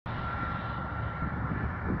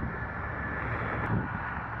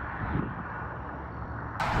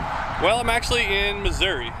Well, I'm actually in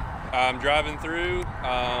Missouri. I'm driving through.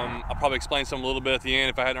 I'll probably explain some a little bit at the end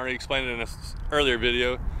if I hadn't already explained it in an earlier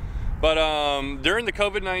video. But during the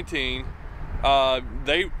COVID-19,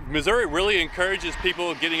 Missouri really encourages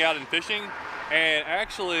people getting out and fishing. And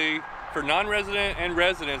actually, for non-resident and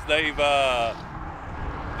residents, they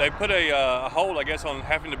put a hold, I guess, on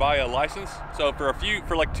having to buy a license. So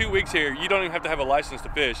for like 2 weeks here, you don't even have to have a license to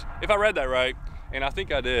fish. If I read that right, and I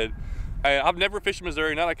think I did. I've never fished in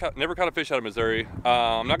Missouri, never caught a fish out of Missouri.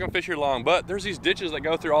 I'm not gonna fish here long, but there's these ditches that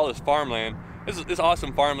go through all this farmland. This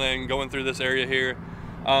awesome farmland going through this area here.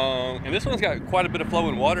 And this one's got quite a bit of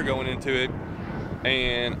flowing water going into it.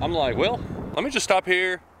 And I'm like, well, let me just stop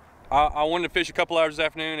here. I wanted to fish a couple hours this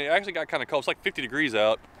afternoon. It actually got kind of cold. It's like 50 degrees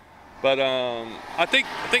out. But I think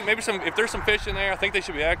maybe if there's some fish in there, I think they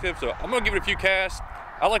should be active. So I'm gonna give it a few casts.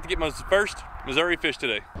 I'd like to get my first Missouri fish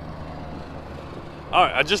today. All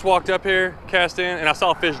right, I just walked up here, cast in, and I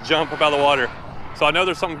saw a fish jump up out of the water. So I know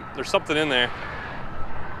there's something in there.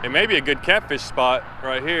 It may be a good catfish spot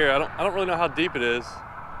right here. I don't really know how deep it is.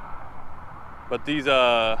 But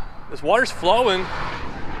this water's flowing,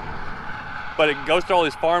 but it goes through all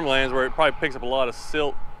these farmlands where it probably picks up a lot of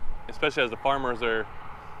silt, especially as the farmers are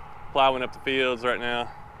plowing up the fields right now.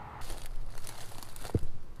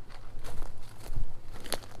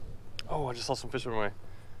 Oh, I just saw some fish on my way.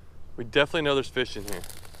 We definitely know there's fish in here.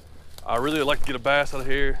 I really would like to get a bass out of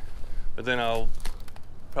here, but then I'll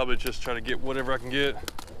probably just try to get whatever I can get.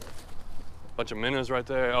 Bunch of minnows right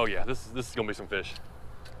there. Oh yeah, this is gonna be some fish.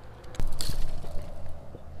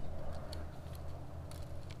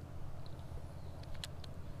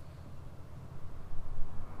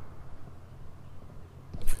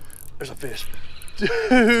 There's a fish.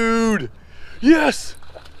 Dude! Yes!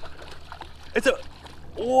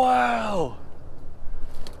 Wow!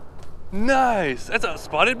 Nice! That's a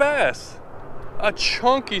spotted bass. A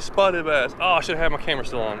chunky spotted bass. Oh, I should have had my camera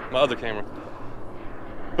still on, my other camera.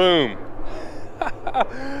 Boom.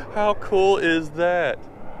 How cool is that?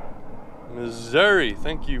 Missouri,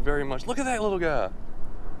 thank you very much. Look at that little guy.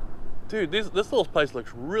 Dude, this little place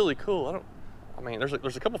looks really cool. I mean, there's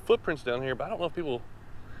a couple footprints down here, but I don't know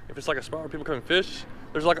if it's like a spot where people come and fish.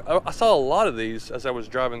 I saw a lot of these as I was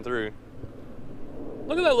driving through.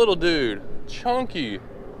 Look at that little dude, chunky.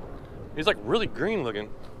 He's like really green looking.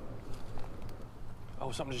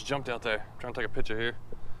 Oh, something just jumped out there. I'm trying to take a picture here.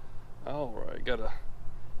 All right, gotta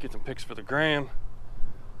get some pics for the gram.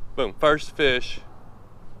 Boom, first fish.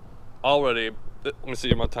 Already, let me see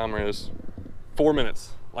what my timer is. 4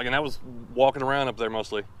 minutes. And I was walking around up there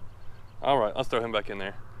mostly. All right, let's throw him back in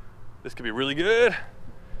there. This could be really good.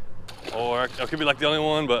 Or I could be like the only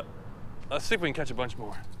one, but let's see if we can catch a bunch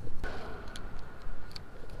more.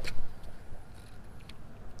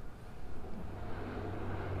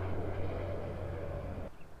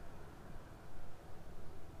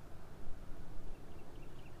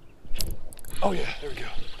 Oh yeah, there we go.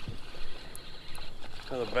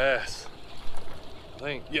 Another bass. I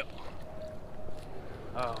think, yep.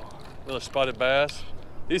 Oh, another spotted bass.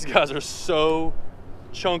 These guys are so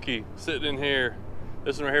chunky sitting in here.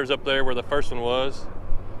 This one right here is up there where the first one was.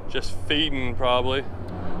 Just feeding probably.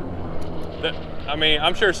 I mean,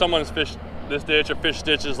 I'm sure someone's fished this ditch or fished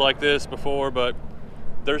ditches like this before, but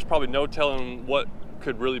there's probably no telling what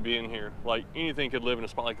could really be in here. Like anything could live in a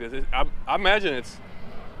spot like this. I imagine it's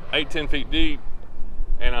 8-10 feet deep,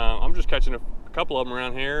 and I'm just catching a couple of them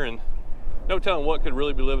around here, and no telling what could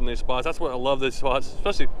really be living in these spots. That's what I love these spots,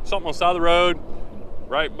 especially something on the side of the road,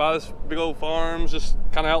 right by this big old farms, just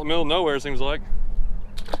kind of out in the middle of nowhere, it seems like.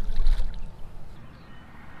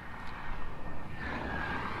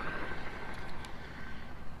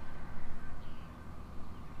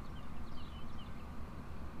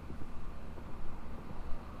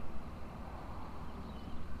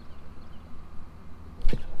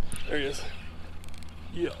 There he is.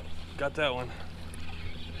 Yeah, got that one.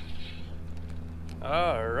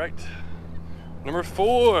 All right, number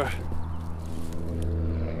 4.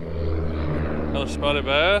 Another spotted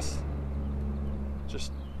bass.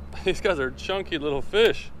 Just, these guys are chunky little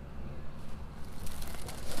fish.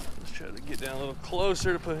 Let's try to get down a little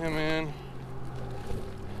closer to put him in.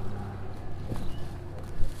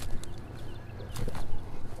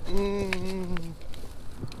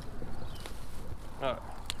 All right.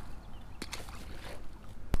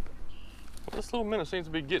 This little minnow seems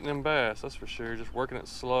to be getting them bass, that's for sure. Just working it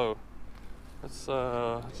slow. Let's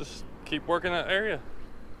just keep working that area.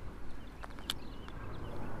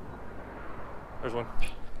 There's one.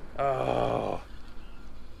 Oh,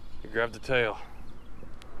 he grabbed the tail.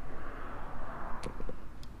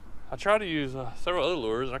 I tried to use several other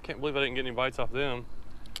lures, and I can't believe I didn't get any bites off them.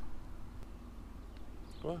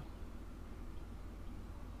 Well,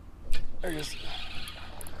 There he is.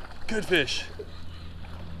 Good fish.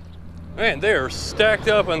 Man, they are stacked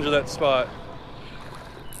up under that spot.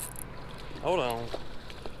 Hold on.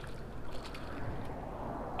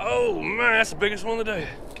 Oh man, that's the biggest one of the day.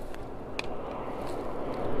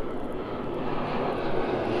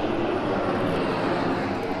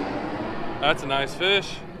 That's a nice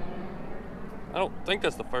fish. I don't think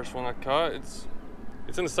that's the first one I caught. It's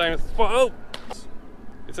in the same spot. Oh!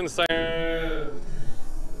 It's in the same.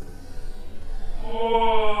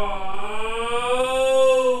 Whoa!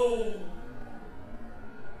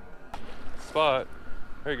 Spot.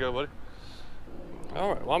 There you go, buddy.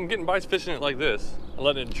 All right. Well, I'm getting bites fishing it like this. I'm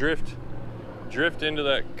letting it drift into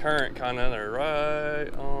that current kind of there, right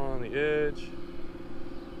on the edge.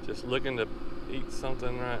 Just looking to eat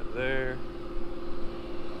something right there.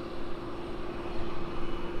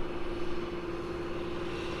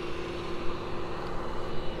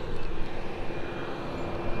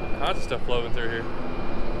 Lots of stuff flowing through here.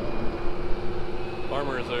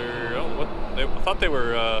 Farmers are, oh, I thought they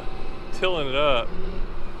were tilling it up.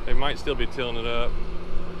 They might still be tilling it up.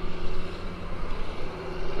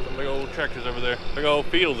 There's some big old tractors over there. Big old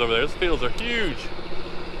fields over there. Those fields are huge.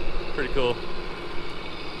 Pretty cool.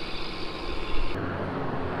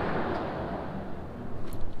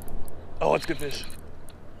 Oh, it's good fish.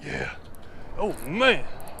 Yeah. Oh man,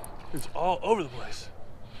 it's all over the place.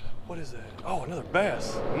 What is that? Oh, another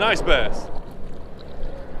bass. Nice bass.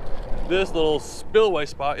 This little spillway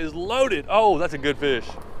spot is loaded. Oh, that's a good fish.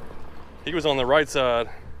 He was on the right side.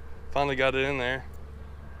 Finally got it in there.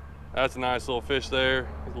 That's a nice little fish there.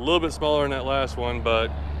 It's a little bit smaller than that last one, but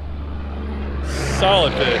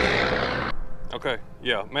solid fish. Okay,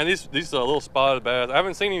 yeah, man, these are little spotted bass. I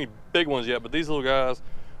haven't seen any big ones yet, but these little guys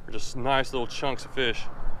are just nice little chunks of fish.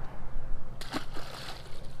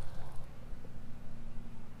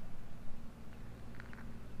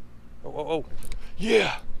 Oh,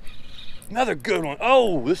 yeah, another good one.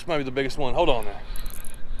 Oh, this might be the biggest one. Hold on there.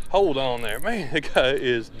 Hold on there. Man, that guy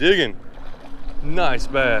is digging. Nice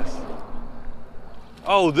bass.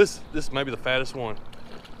 Oh, this might be the fattest one.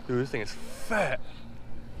 Dude, this thing is fat.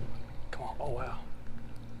 Come on, oh wow.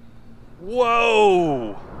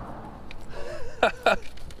 Whoa.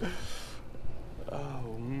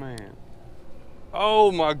 Oh man.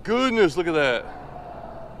 Oh my goodness, look at that.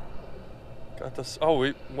 Got this, oh,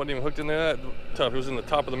 we wasn't even hooked in there that tough. It was in the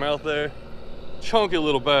top of the mouth there. Chunky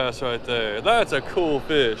little bass right there. That's a cool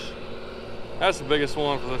fish. That's the biggest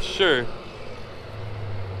one for sure.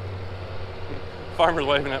 Farmer's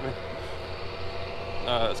waving at me.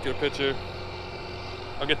 Let's get a picture.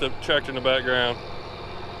 I'll get the tractor in the background.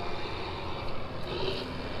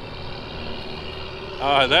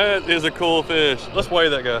 That is a cool fish. Let's weigh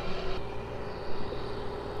that guy.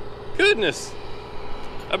 Goodness.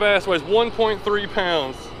 That bass weighs 1.3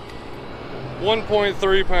 pounds.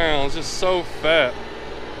 1.3 pounds, just so fat.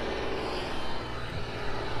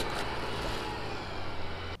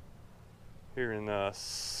 Here in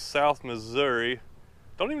South Missouri.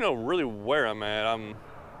 Don't even know really where I'm at. I'm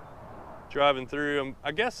driving through,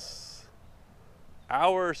 I guess,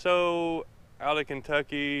 hour or so out of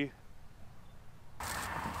Kentucky.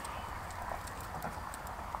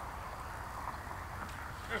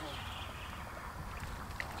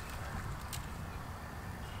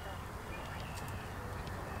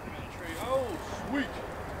 Oh, sweet.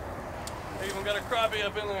 They even got a crappie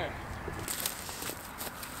up in there.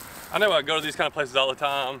 I know I go to these kind of places all the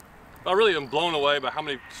time. I really am blown away by how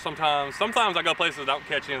many, sometimes I go places that don't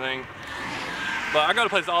catch anything. But I go to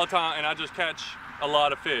places all the time and I just catch a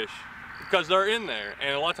lot of fish because they're in there.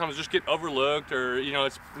 And a lot of times just get overlooked, or, you know,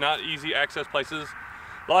 it's not easy access places.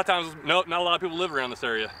 A lot of times, not a lot of people live around this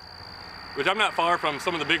area, which I'm not far from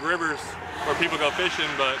some of the big rivers where people go fishing,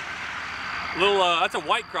 but that's a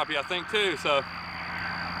white crappie, I think, too. So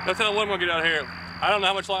that's how I'm gonna get out of here. I don't know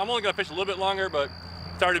how much longer. I'm only gonna fish a little bit longer, but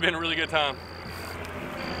it's already been a really good time.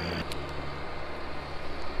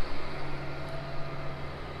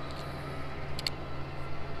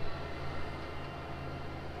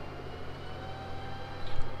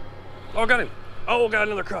 Oh, got him. Oh, got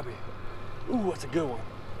another crappie. Ooh, that's a good one.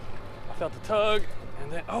 I felt the tug,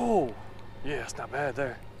 and then, oh, yeah, it's not bad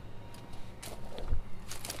there.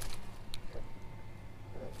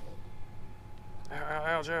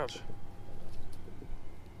 Ouch, ouch.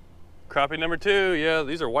 Crappie number 2. Yeah,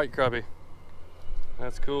 these are white crappie.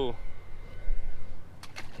 That's cool.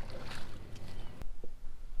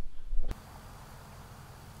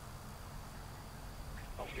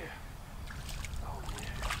 Oh yeah. Oh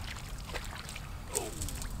yeah. Oh,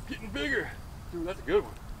 getting bigger. Dude, that's a good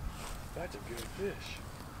one. That's a good fish.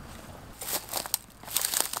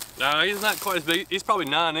 No, he's not quite as big. He's probably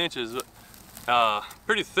 9 inches, but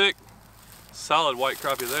pretty thick, solid white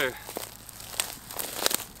crappie there.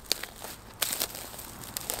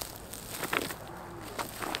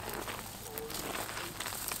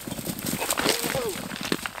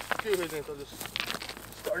 Goodness, I just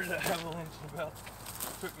started an avalanche and about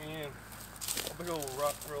took me in. A big old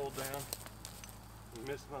rock rolled down and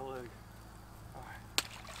missed my leg. Alright,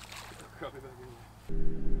 get that crappie back in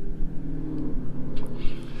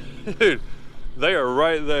there. Dude, they are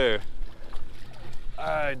right there.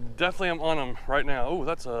 I definitely am on them right now. Oh,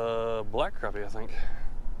 that's a black crappie, I think.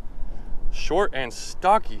 Short and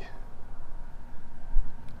stocky.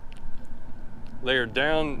 They are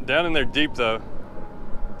down in there deep though.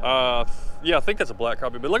 Yeah, I think that's a black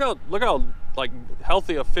crappie, but look how like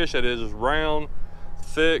healthy a fish it is. It's round,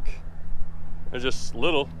 thick. They're just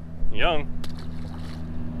little, young.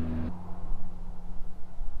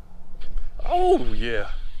 Oh yeah,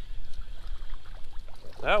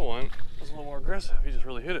 that one was a little more aggressive. He just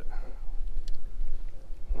really hit it.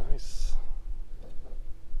 Nice.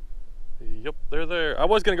 Yep, they're there. I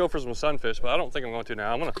was gonna go for some sunfish, but I don't think I'm going to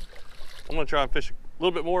now. I'm gonna try and fish a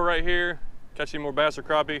little bit more right here. Catch any more bass or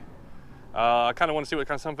crappie. I kind of want to see what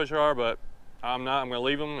kind of sunfish there are, but I'm not. I'm going to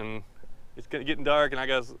leave them, and it's getting dark, and I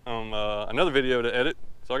got another video to edit,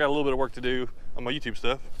 so I got a little bit of work to do on my YouTube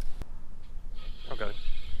stuff. Okay,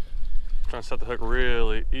 trying to set the hook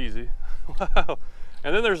really easy. Wow,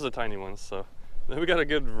 and then there's the tiny ones, so then we got a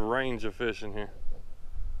good range of fish in here.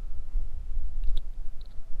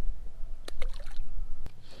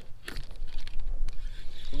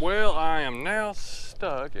 Well, I am now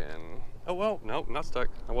stuck in. Oh well, nope, not stuck.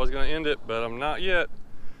 I was gonna end it, but I'm not yet.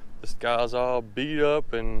 This guy's all beat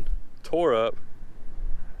up and tore up,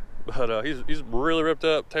 but he's really ripped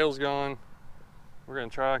up. Tail's gone. We're gonna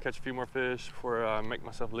try and catch a few more fish before I make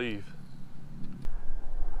myself leave.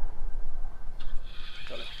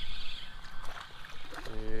 Got it.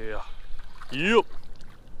 Yeah. Yep.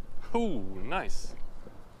 Ooh, nice.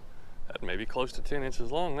 That may be close to 10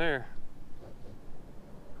 inches long there.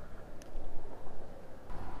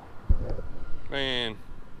 Man,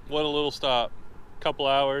 what a little stop. Couple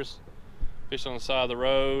hours, fish on the side of the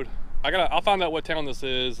road. I'll find out what town this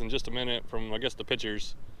is in just a minute from, I guess, the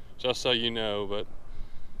pictures, just so you know, but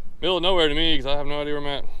middle of nowhere to me because I have no idea where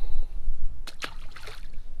I'm at.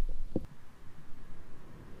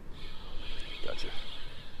 Gotcha.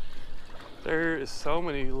 There is so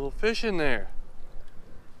many little fish in there.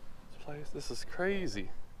 This is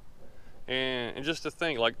crazy. And just to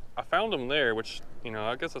think, like, I found them there, which, you know,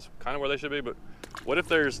 I guess that's kind of where they should be, but what if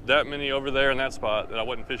there's that many over there in that spot that I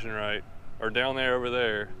wasn't fishing right, or down there over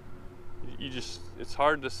there? It's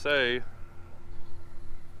hard to say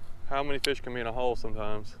how many fish can be in a hole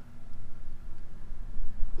sometimes.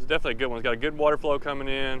 It's definitely a good one. It's got a good water flow coming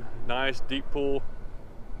in, nice deep pool.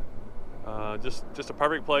 Just a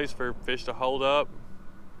perfect place for fish to hold up,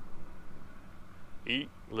 eat,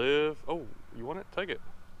 live. Oh, you want it? Take it.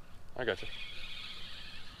 I got you.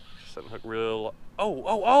 Just setting the hook real.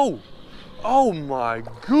 Oh my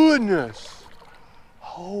goodness!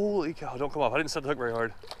 Holy cow! Don't come off. I didn't set the hook very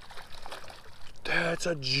hard. That's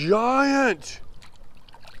a giant.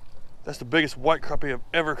 That's the biggest white crappie I've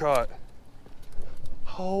ever caught.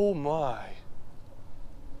 Oh my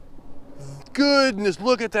goodness!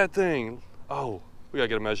 Look at that thing. Oh, we gotta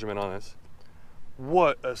get a measurement on this.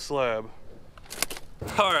 What a slab!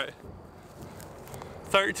 All right.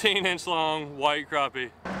 13-inch long white crappie.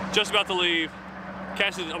 Just about to leave.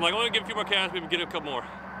 Cast it. I'm like, I'm gonna give a few more casts, maybe get a couple more.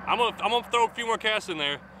 I'm gonna throw a few more casts in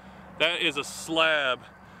there. That is a slab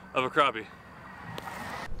of a crappie.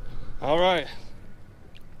 All right.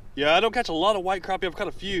 Yeah, I don't catch a lot of white crappie. I've caught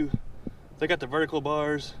a few. They got the vertical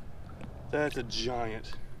bars. That's a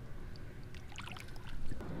giant.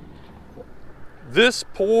 This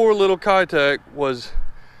poor little Kitech was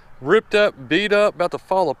ripped up, beat up, about to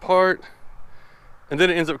fall apart. And then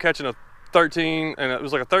it ends up catching a 13, and it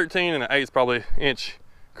was like a 13 and an 8 probably inch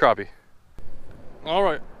crappie. All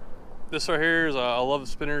right, this right here is, I love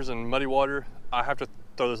spinners and muddy water. I have to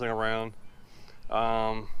throw this thing around.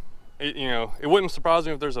 You know, it wouldn't surprise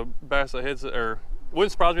me if there's a bass that hits it, or it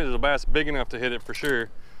wouldn't surprise me if there's a bass big enough to hit it for sure.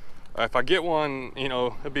 If I get one, you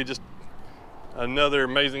know, it'd be just another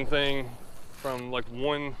amazing thing from like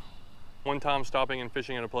one time stopping and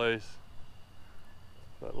fishing at a place.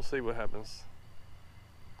 But we'll see what happens.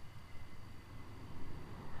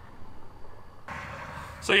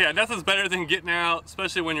 So yeah, nothing's better than getting out,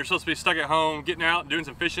 especially when you're supposed to be stuck at home, getting out, doing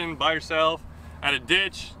some fishing by yourself at a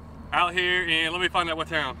ditch out here in, let me find out what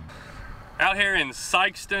town. Out here in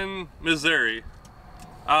Sikeston, Missouri.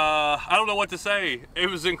 I don't know what to say.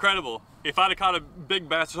 It was incredible. if I'd have caught a big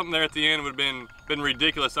bass or something there at the end, it would have been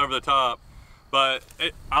ridiculous over the top. But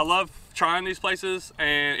I love trying these places,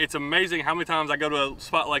 and it's amazing how many times I go to a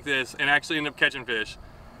spot like this and actually end up catching fish.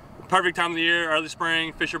 Perfect time of the year, early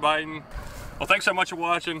spring, fish are biting. Well, thanks so much for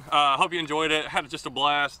watching. I hope you enjoyed it. Had just a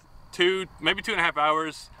blast. Maybe 2.5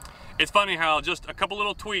 hours. It's funny how just a couple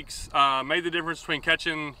little tweaks made the difference between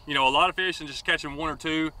catching, you know, a lot of fish and just catching 1 or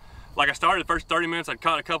 2. Like I started the first 30 minutes, I'd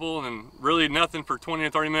caught a couple, and then really nothing for 20 or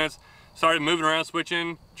 30 minutes. Started moving around,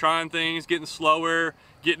 switching, trying things, getting slower,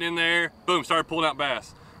 getting in there, boom, started pulling out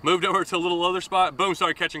bass. Moved over to a little other spot, boom,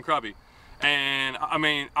 started catching crappie. And I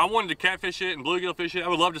mean, I wanted to catfish it and bluegill fish it. I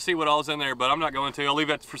would love to see what all's in there, but I'm not going to. I'll leave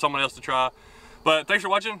that for someone else to try. But thanks for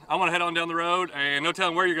watching. I'm gonna head on down the road, and no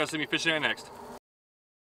telling where you're gonna see me fishing at next.